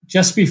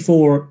just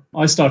before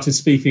I started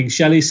speaking,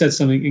 Shelley said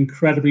something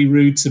incredibly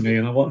rude to me,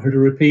 and I want her to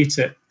repeat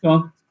it. Go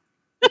on.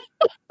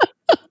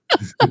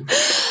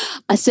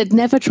 I said,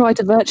 never try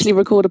to virtually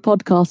record a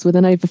podcast with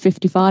an over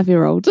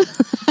 55-year-old.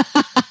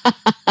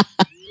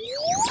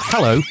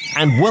 Hello,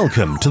 and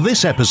welcome to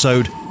this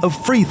episode of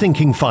Free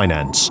Thinking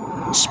Finance,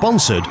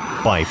 sponsored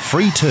by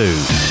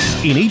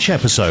Free2. In each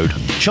episode,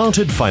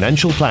 chartered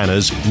financial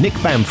planners Nick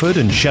Bamford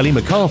and Shelley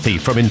McCarthy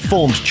from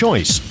Informed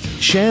Choice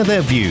share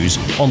their views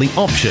on the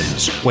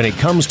options when it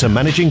comes to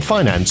managing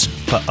finance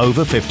for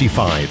over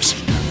 55s.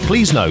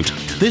 Please note,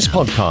 this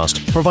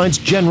podcast provides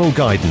general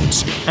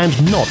guidance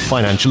and not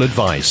financial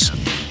advice.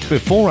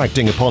 Before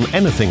acting upon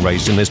anything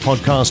raised in this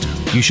podcast,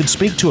 you should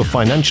speak to a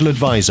financial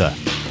advisor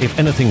if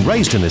anything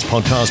raised in this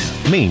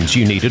podcast means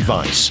you need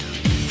advice.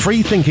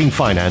 Free Thinking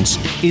Finance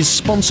is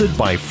sponsored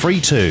by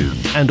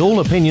Free2, and all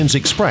opinions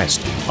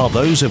expressed are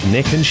those of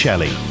Nick and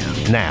Shelley.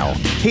 Now,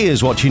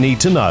 here's what you need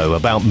to know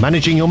about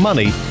managing your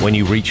money when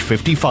you reach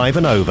 55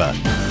 and over.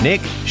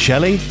 Nick,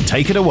 Shelley,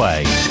 take it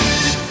away.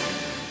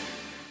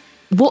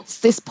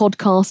 What's this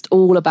podcast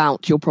all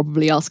about? You're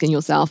probably asking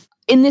yourself.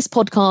 In this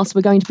podcast,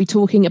 we're going to be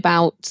talking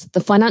about the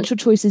financial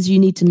choices you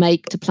need to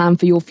make to plan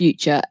for your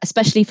future,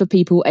 especially for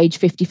people aged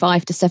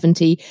 55 to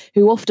 70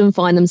 who often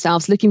find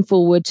themselves looking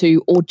forward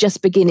to or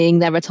just beginning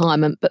their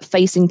retirement, but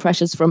facing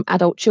pressures from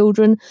adult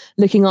children,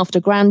 looking after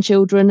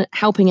grandchildren,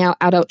 helping out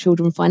adult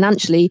children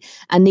financially,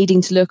 and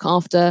needing to look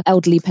after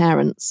elderly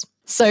parents.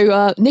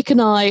 So Nick and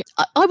I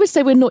would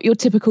say we're not your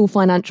typical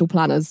financial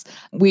planners.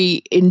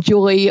 We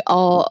enjoy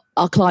our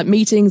client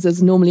meetings.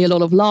 There's normally a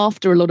lot of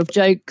laughter, a lot of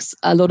jokes,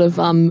 a lot of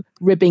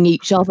ribbing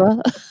each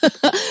other.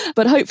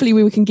 But hopefully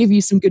we can give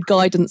you some good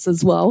guidance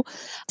as well.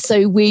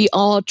 So we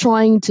are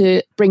trying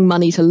to bring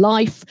money to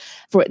life,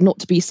 for it not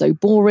to be so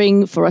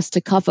boring, for us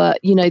to cover,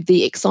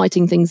 the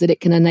exciting things that it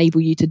can enable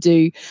you to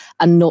do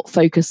and not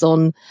focus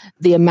on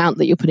the amount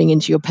that you're putting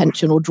into your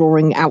pension or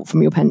drawing out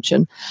from your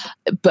pension,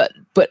 but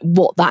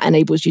what that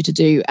enables you to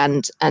do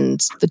and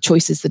the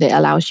choices that it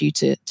allows you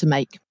to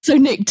make. So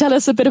Nick, tell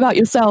us a bit about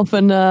yourself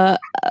and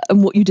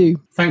what you do.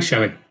 Thanks,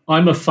 Shelley.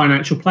 I'm a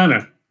financial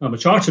planner. I'm a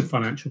chartered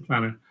financial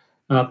planner.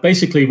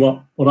 Basically,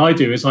 what I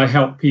do is I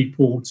help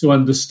people to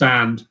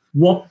understand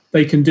what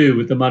they can do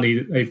with the money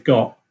that they've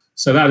got.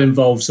 So that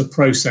involves a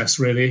process,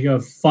 really,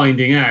 of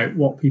finding out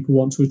what people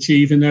want to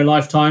achieve in their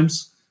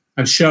lifetimes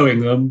and showing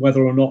them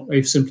whether or not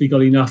they've simply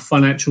got enough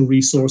financial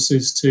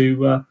resources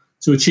to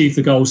achieve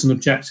the goals and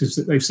objectives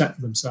that they've set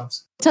for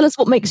themselves. Tell us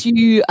what makes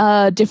you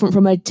different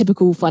from a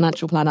typical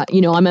financial planner.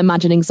 I'm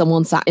imagining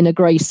someone sat in a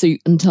grey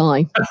suit and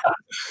tie.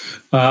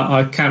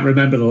 I can't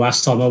remember the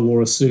last time I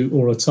wore a suit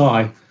or a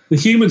tie. The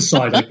human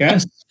side, I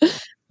guess.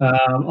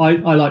 I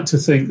like to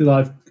think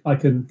that I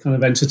can kind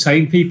of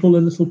entertain people a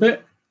little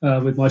bit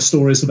with my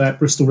stories about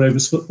Bristol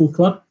Rovers Football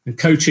Club and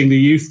coaching the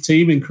youth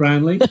team in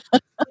Cranley.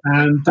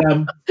 and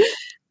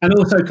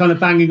also kind of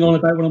banging on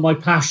about one of my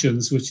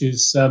passions, which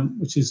is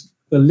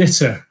the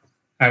litter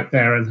out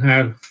there and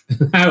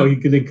how you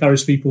can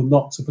encourage people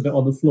not to put it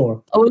on the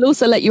floor. I will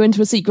also let you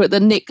into a secret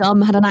that Nick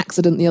had an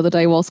accident the other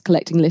day whilst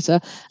collecting litter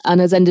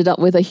and has ended up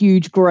with a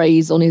huge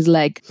graze on his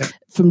leg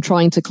from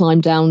trying to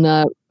climb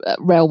down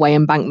railway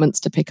embankments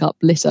to pick up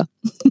litter.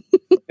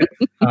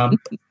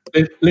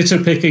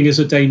 Litter picking is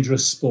a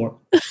dangerous sport.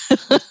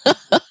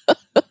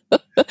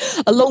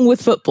 Along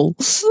with football.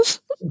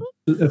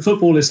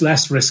 Football is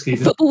less risky.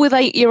 Football with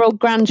 8-year-old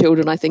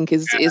grandchildren, I think,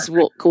 is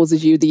what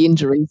causes you the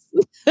injuries.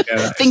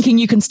 Thinking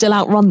you can still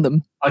outrun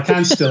them. I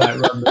can still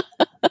outrun them.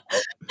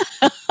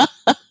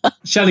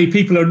 Shelley,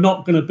 people are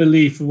not going to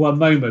believe for one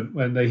moment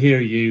when they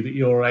hear you that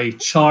you're a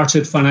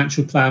chartered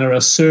financial planner,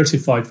 a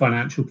certified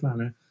financial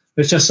planner.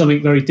 There's just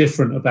something very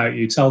different about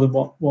you. Tell them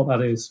what that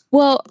is.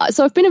 Well,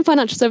 so I've been in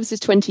financial services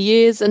 20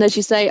 years. And as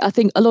you say, I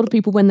think a lot of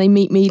people, when they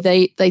meet me,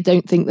 they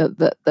don't think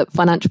that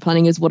financial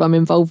planning is what I'm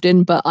involved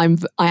in, but I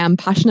am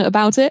passionate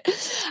about it.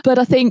 But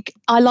I think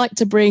I like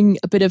to bring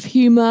a bit of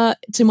humour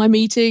to my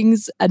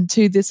meetings and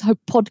to this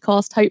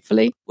podcast,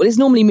 hopefully. Well, it's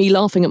normally me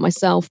laughing at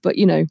myself, but,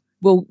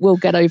 we'll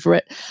get over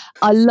it.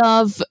 I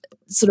love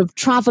sort of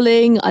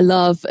traveling. I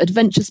love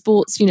adventure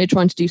sports,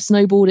 trying to do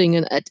snowboarding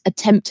and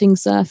attempting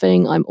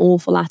surfing. I'm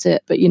awful at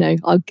it, but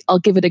I'll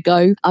give it a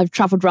go. I've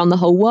traveled around the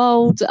whole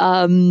world.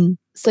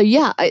 So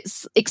yeah,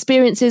 it's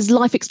experiences,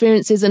 life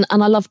experiences, and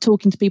I love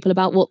talking to people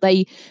about what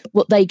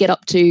they get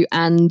up to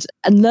and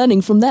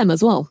learning from them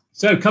as well.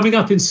 So coming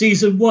up in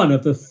season 1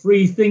 of the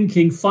Free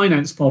Thinking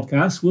Finance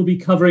podcast, we'll be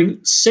covering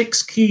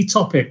 6 key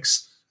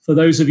topics for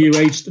those of you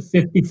aged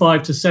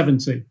 55 to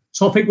 70.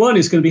 Topic 1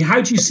 is going to be,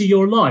 how do you see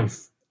your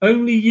life?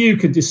 Only you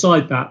can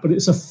decide that, but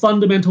it's a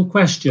fundamental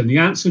question, the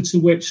answer to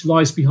which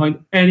lies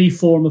behind any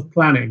form of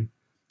planning,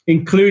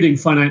 including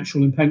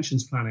financial and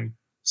pensions planning.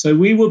 So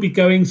we will be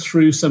going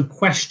through some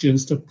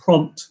questions to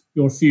prompt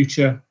your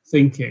future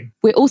thinking.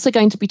 We're also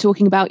going to be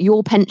talking about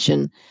your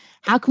pension.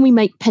 How can we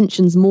make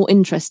pensions more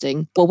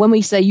interesting? Well, when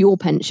we say your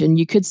pension,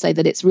 you could say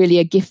that it's really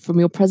a gift from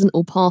your present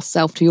or past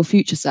self to your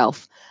future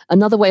self.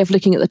 Another way of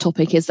looking at the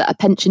topic is that a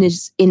pension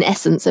is, in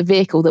essence, a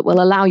vehicle that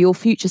will allow your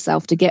future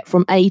self to get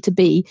from A to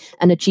B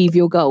and achieve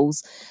your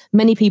goals.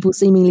 Many people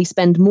seemingly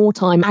spend more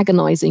time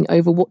agonising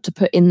over what to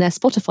put in their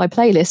Spotify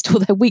playlist or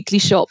their weekly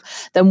shop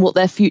than what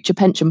their future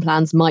pension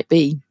plans might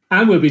be.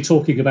 And we'll be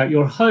talking about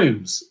your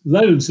homes,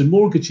 loans and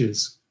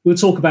mortgages. We'll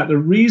talk about the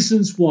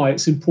reasons why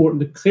it's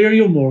important to clear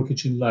your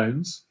mortgage and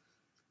loans,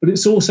 but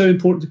it's also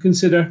important to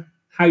consider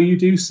how you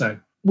do so.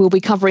 We'll be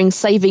covering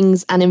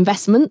savings and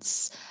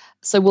investments.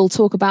 So we'll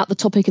talk about the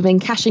topic of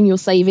encashing your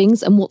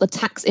savings and what the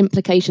tax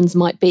implications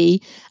might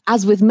be.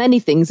 As with many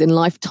things in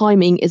life,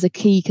 timing is a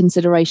key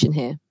consideration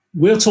here.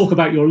 We'll talk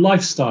about your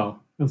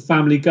lifestyle and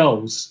family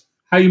goals,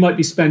 how you might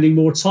be spending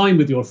more time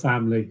with your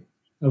family,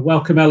 a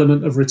welcome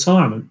element of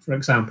retirement, for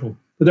example.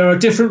 But there are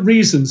different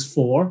reasons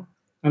for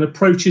and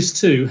approaches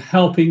to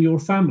helping your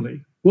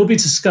family. We'll be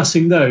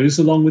discussing those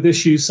along with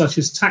issues such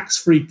as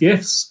tax-free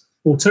gifts,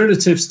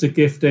 alternatives to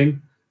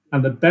gifting,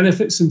 and the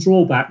benefits and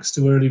drawbacks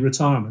to early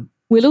retirement.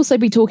 We'll also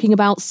be talking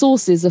about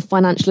sources of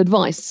financial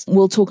advice.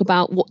 We'll talk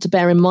about what to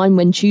bear in mind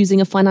when choosing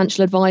a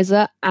financial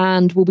advisor,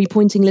 and we'll be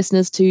pointing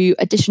listeners to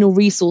additional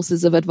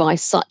resources of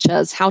advice such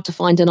as how to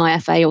find an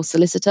IFA or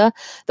solicitor,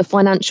 the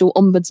Financial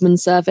Ombudsman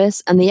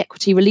Service, and the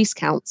Equity Release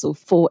Council,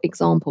 for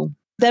example.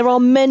 There are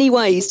many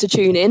ways to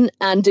tune in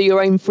and do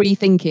your own free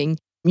thinking.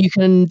 You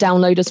can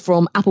download us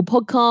from Apple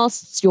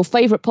Podcasts, your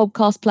favourite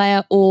podcast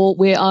player, or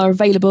we are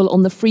available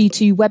on the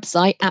Free2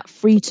 website at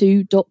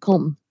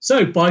free2.com.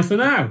 So, bye for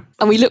now.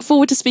 And we look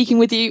forward to speaking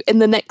with you in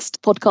the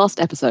next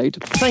podcast episode.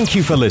 Thank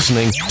you for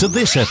listening to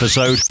this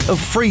episode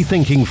of Free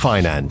Thinking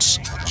Finance,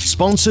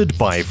 sponsored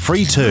by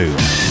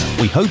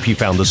Free2. We hope you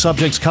found the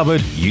subjects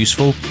covered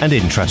useful and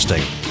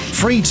interesting.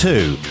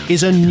 Free2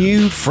 is a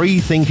new free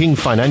thinking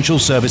financial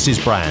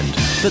services brand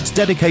that's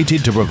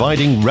dedicated to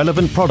providing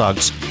relevant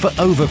products for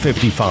over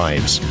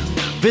 55s.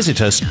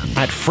 Visit us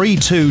at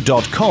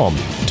free2.com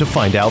to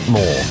find out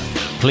more.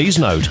 Please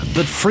note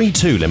that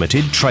Free2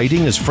 Limited,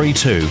 trading as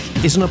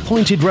Free2, is an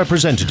appointed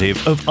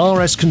representative of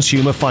RS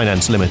Consumer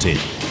Finance Limited,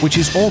 which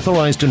is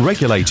authorised and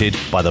regulated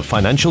by the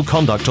Financial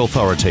Conduct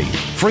Authority.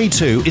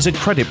 Free2 is a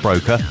credit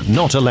broker,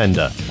 not a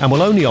lender, and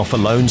will only offer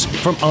loans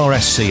from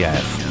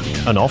RSCF.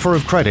 An offer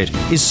of credit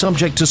is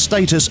subject to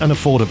status and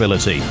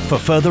affordability. For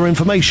further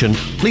information,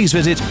 please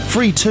visit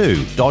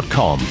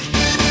free2.com.